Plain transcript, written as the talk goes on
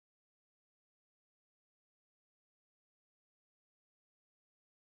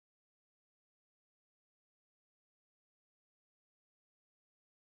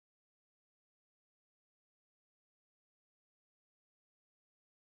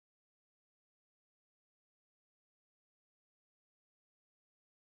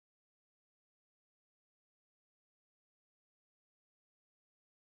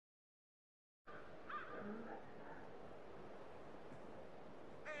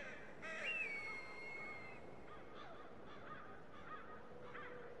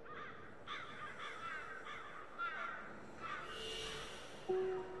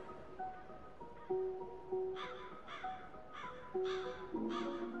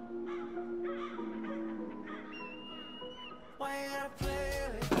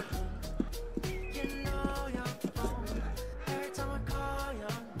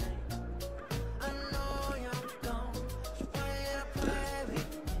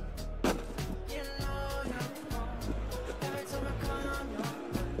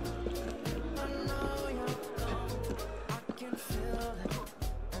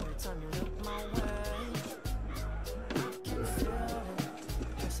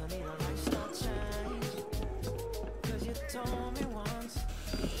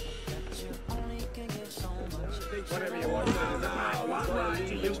Whatever you want.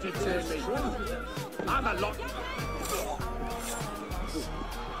 You used to turn me. I'm a lot.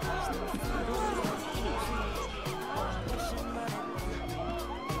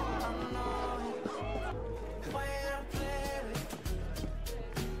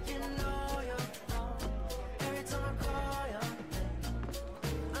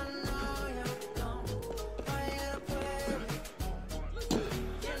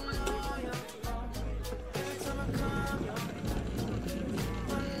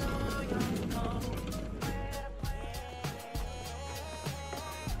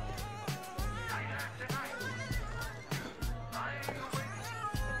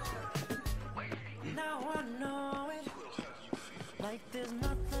 Like there's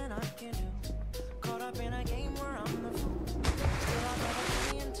nothing I can do. Caught up in a game where I'm the fool. Still I'll never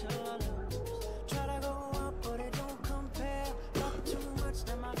play until I lose. Try to go up, but it don't compare. Talk too much,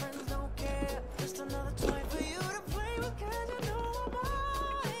 then my friends don't care. Just another toy for you to play with, 'cause you know I'm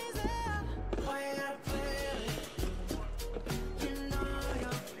always there. Why you gotta play it? You know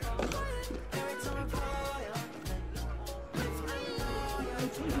you're wrong. Every time I call your name, I know you're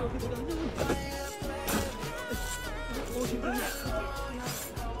wrong.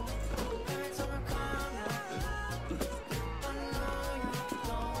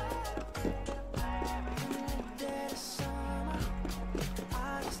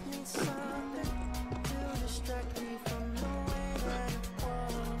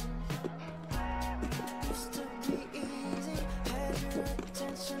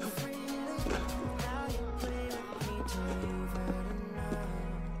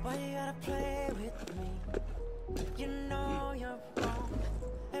 Why you gotta play it?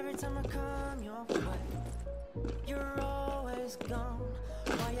 Every time I come your way, you're always gone.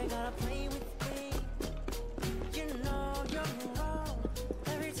 Why you gotta play with me? You know you're wrong.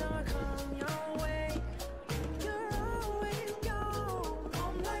 Every time I come your way, you're always gone.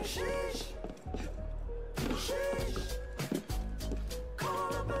 I'm like, sheesh, sheesh, call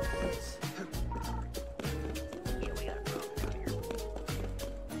the police. Yeah, we got a problem down here.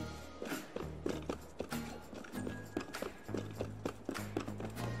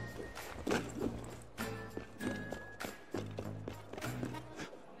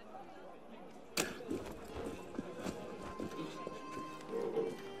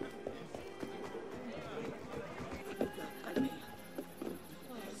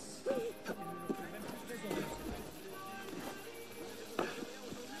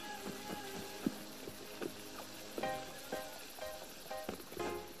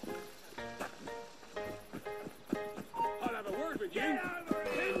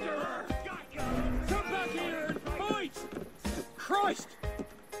 Christ!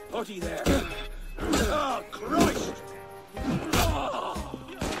 Putty there. Oh, Christ! Oh.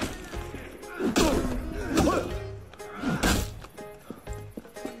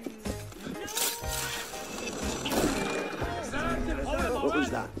 What was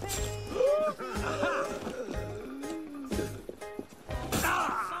that?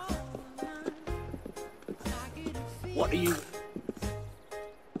 What are you...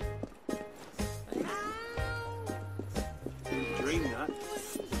 Dream that.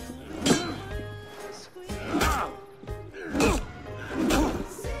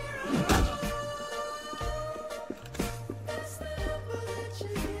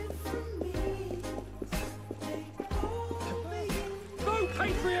 Go,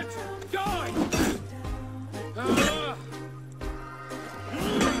 Patriots! Die!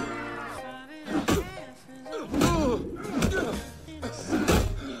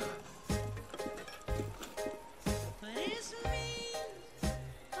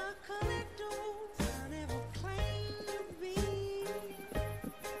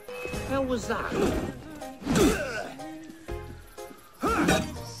 Hell was that?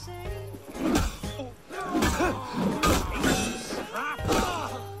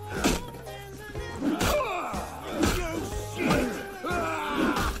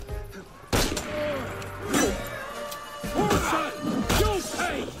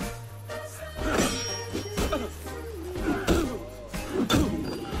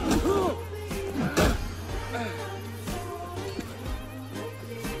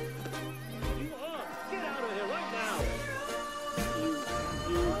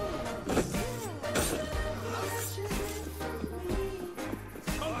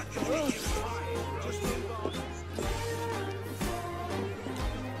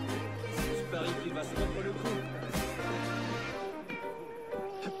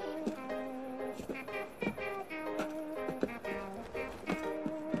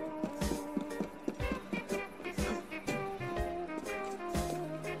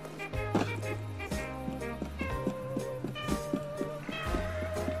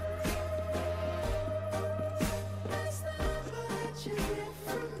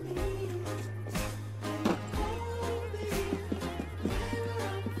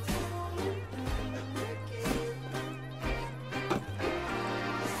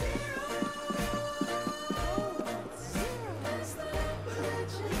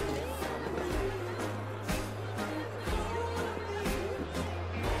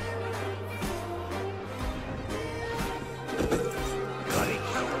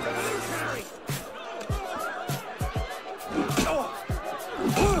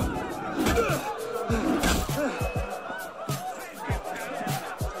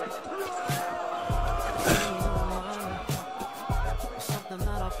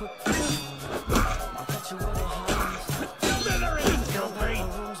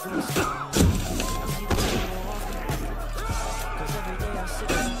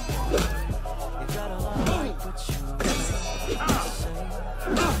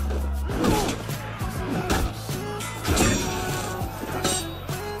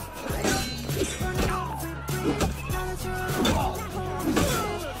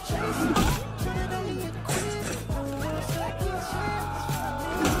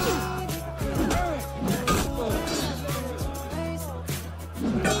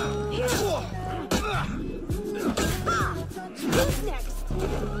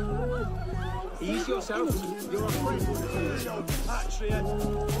 Ease yourself. You're a friend. Actually,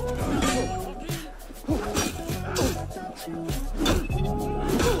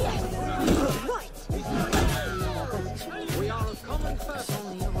 we are a common person.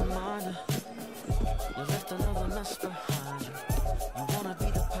 Only a reminder. You left another mess behind you. You wanna be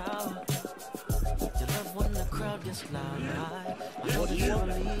the power. You love when the crowd gets loud. What did you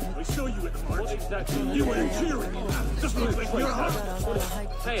believe? We saw you at the march. What exactly? You were cheering. Just look like you're hurt.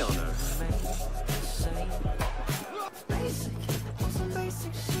 Hey on her. Basic, some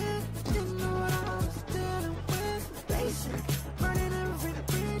basic shit. Didn't know what I was dealing with. Basic, burning every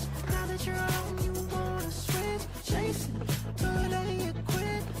bridge. Now that you're out, you wanna switch. Chasing, till you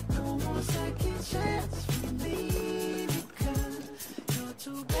quit. No more second chance for me because you're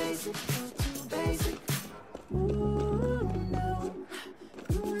too basic. You're too basic. Ooh, no,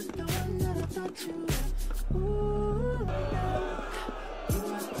 you were the one that I thought you were. Ooh, no, you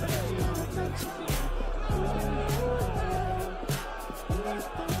were the one that I thought you were.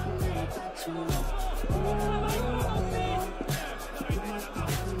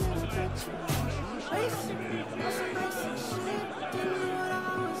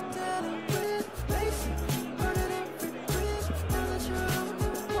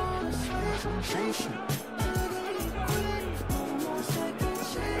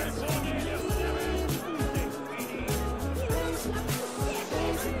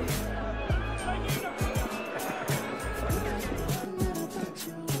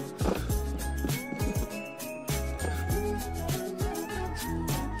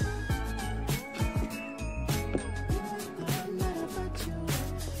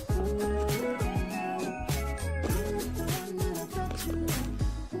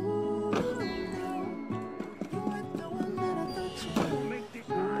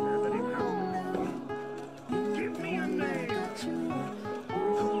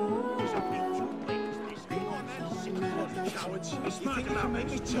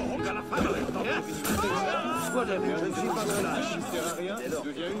 whatever. Je ne suis pas un lâche. Ça ne sert à rien. Je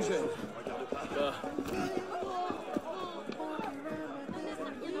deviens une gêne.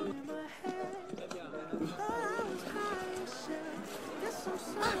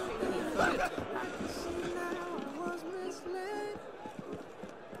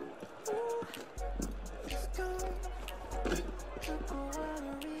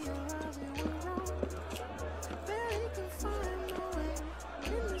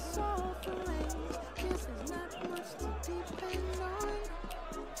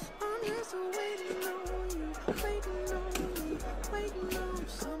 I'm just waiting on you.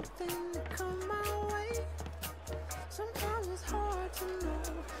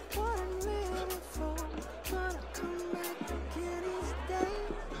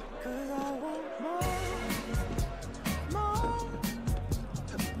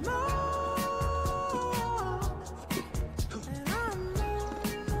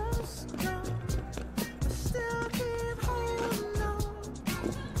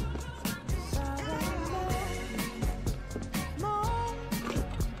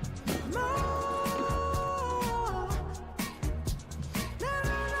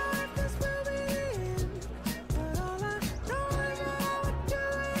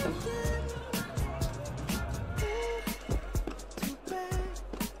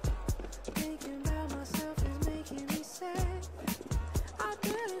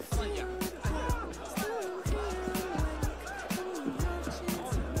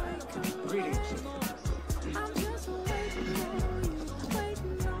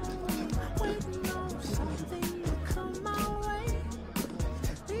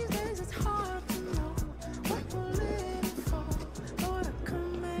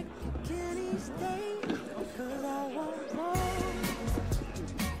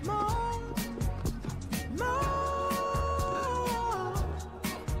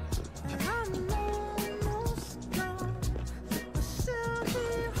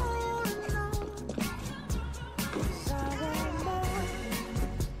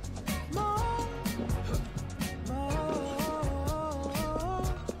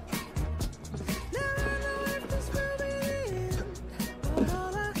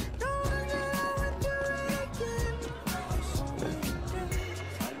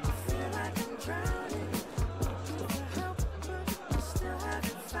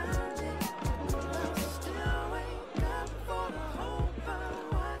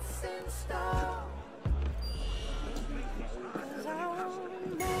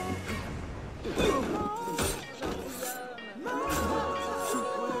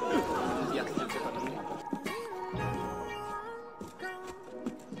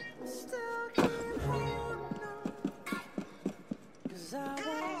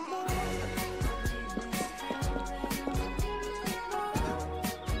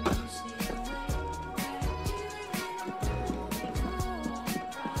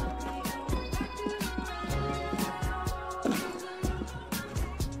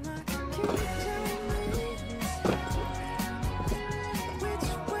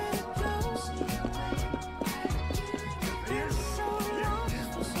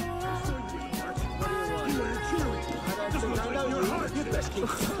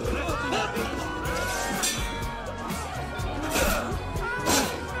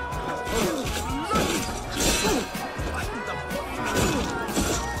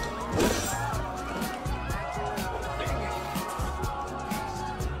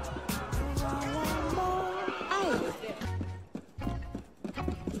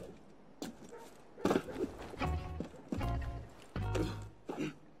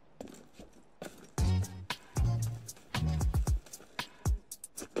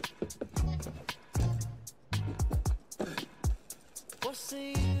 What's the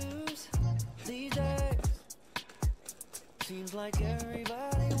use these days? Seems like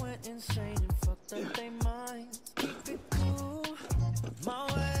everybody went insane and fucked up their minds. Keep it cool, my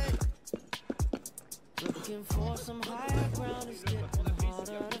way. Looking for some higher ground is getting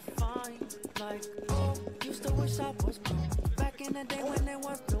harder to find. Like, oh, used to wish I was gone. Back in the day when there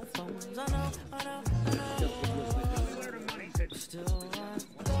was no phones. I know. Still,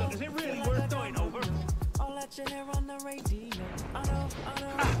 Is it really worth dying over? I'll let you hear on the radio. I know.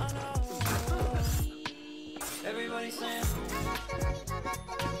 Everybody saying.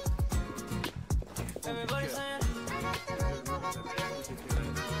 Everybody saying.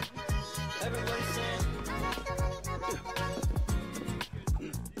 Everybody saying.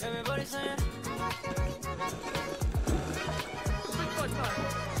 Everybody saying.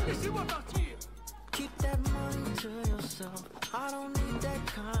 Keep that money to yourself. I don't need that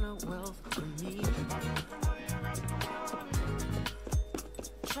kind of wealth for me.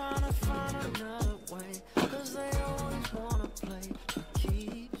 Trying to find another way, cause they always wanna play for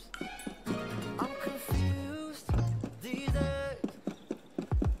keeps. I'm confused these days.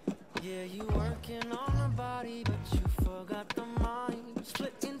 Yeah, you working on the body, but you forgot the mind.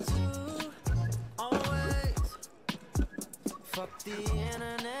 Split in two, always. Fuck the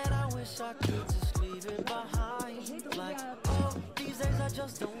internet, I wish I could just leave it behind. Like, oh, these days I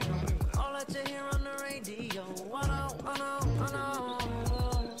just don't know. All that you hear on the radio. I know.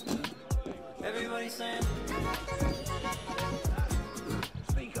 Everybody saying.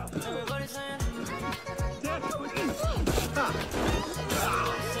 Everybody saying.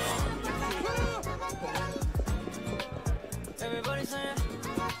 Everybody saying.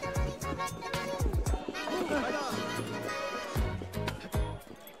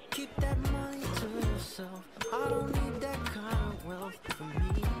 Keep that money to yourself. I don't need that kind of wealth for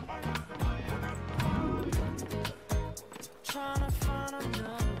me. Trying to find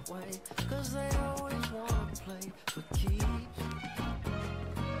another way, cause they always wanna play for keeps.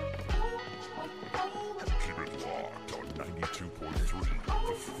 Keep it locked on 92.3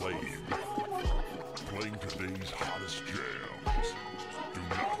 The Flame. Playing today's hottest jams.